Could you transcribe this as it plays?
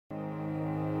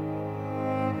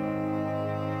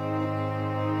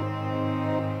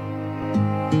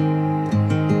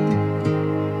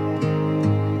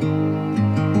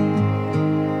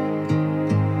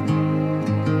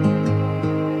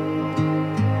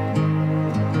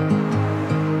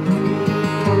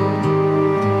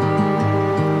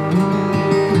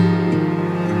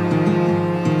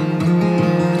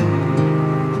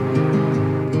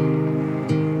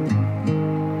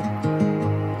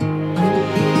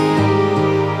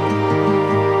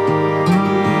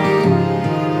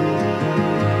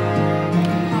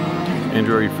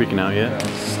freaking out yet?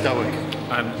 Stoic.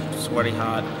 I'm sweaty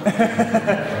hard.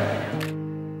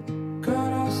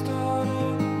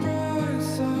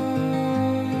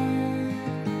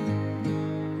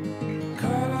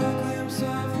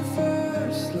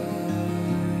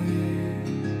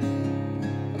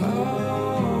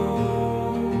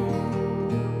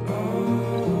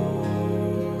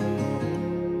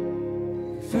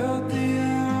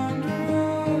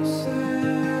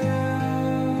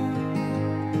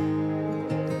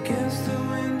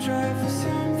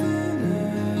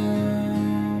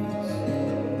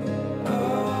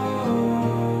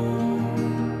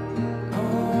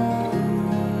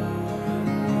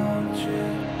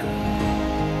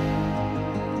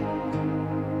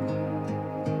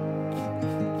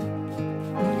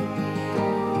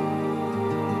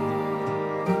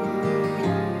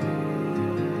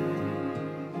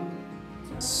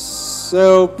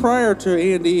 So prior to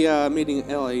Andy meeting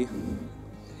Ellie,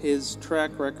 his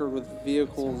track record with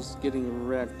vehicles getting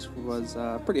wrecked was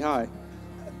pretty high.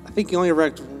 I think he only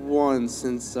wrecked once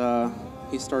since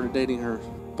he started dating her.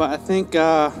 But I think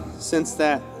since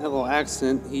that little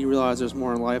accident, he realized there's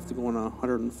more in life than going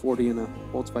 140 in a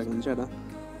Volkswagen Jetta.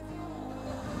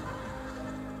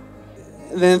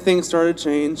 And then things started to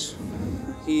change.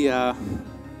 He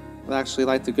would actually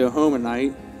like to go home at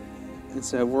night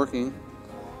instead of working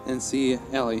and see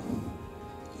Ellie.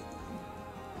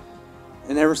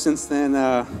 And ever since then,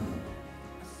 I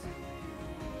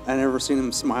never seen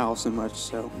him smile so much,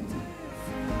 so.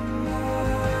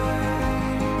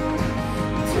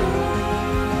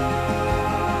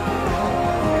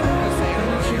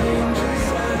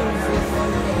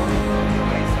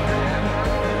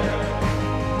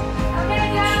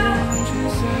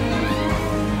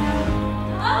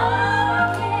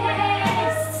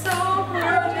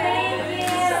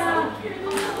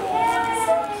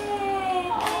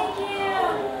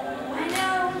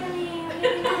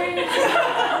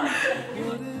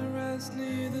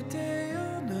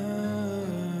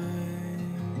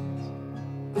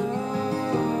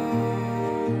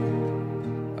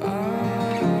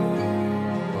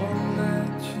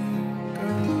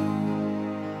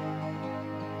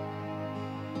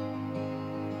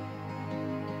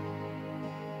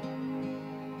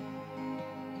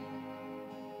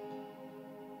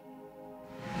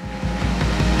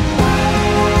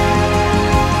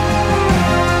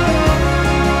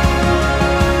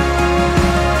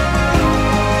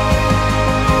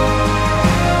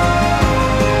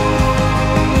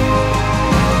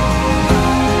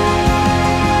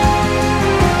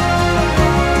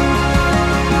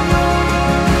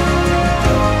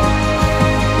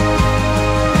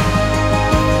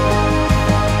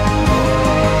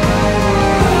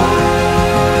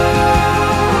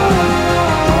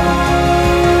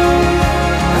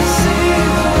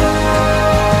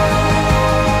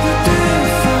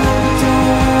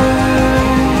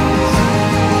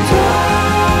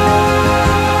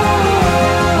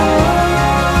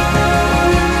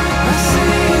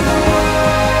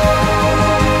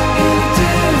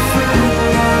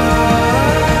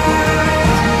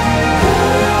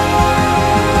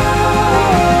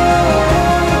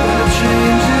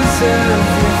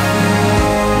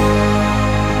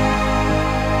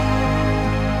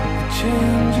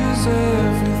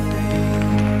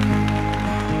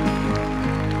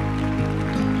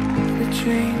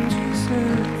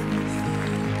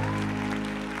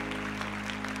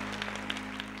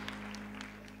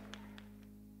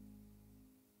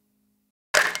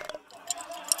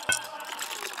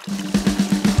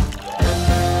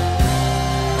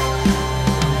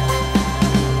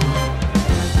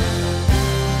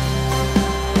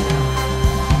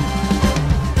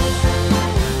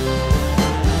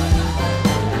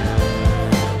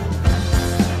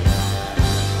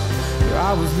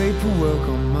 I was late for work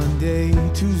on Monday,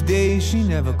 Tuesday she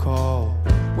never called.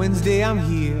 Wednesday I'm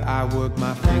here, I work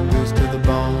my fingers to the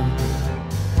bone.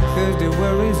 Thursday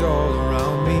worries all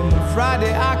around me,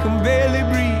 Friday I can barely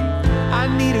breathe. I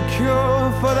need a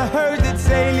cure for the hurt that's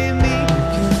ailing me.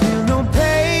 You feel no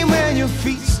pain when your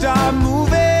feet start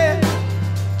moving.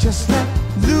 Just let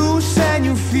loose and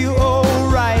you feel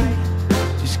alright.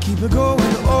 Just keep it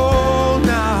going all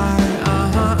night.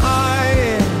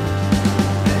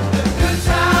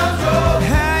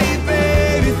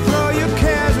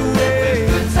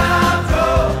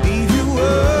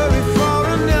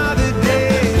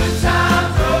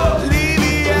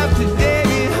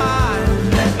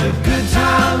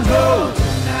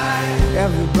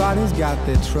 Everybody's got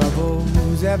their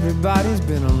troubles, everybody's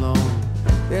been alone.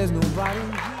 There's nobody.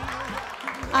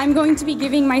 I'm going to be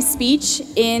giving my speech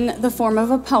in the form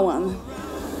of a poem.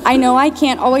 I know I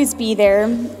can't always be there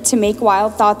to make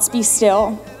wild thoughts be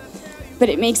still, but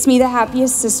it makes me the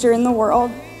happiest sister in the world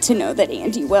to know that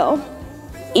Andy will.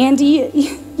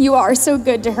 Andy, you are so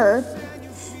good to her.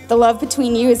 The love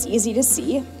between you is easy to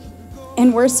see,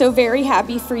 and we're so very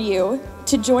happy for you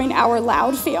to join our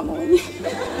loud family.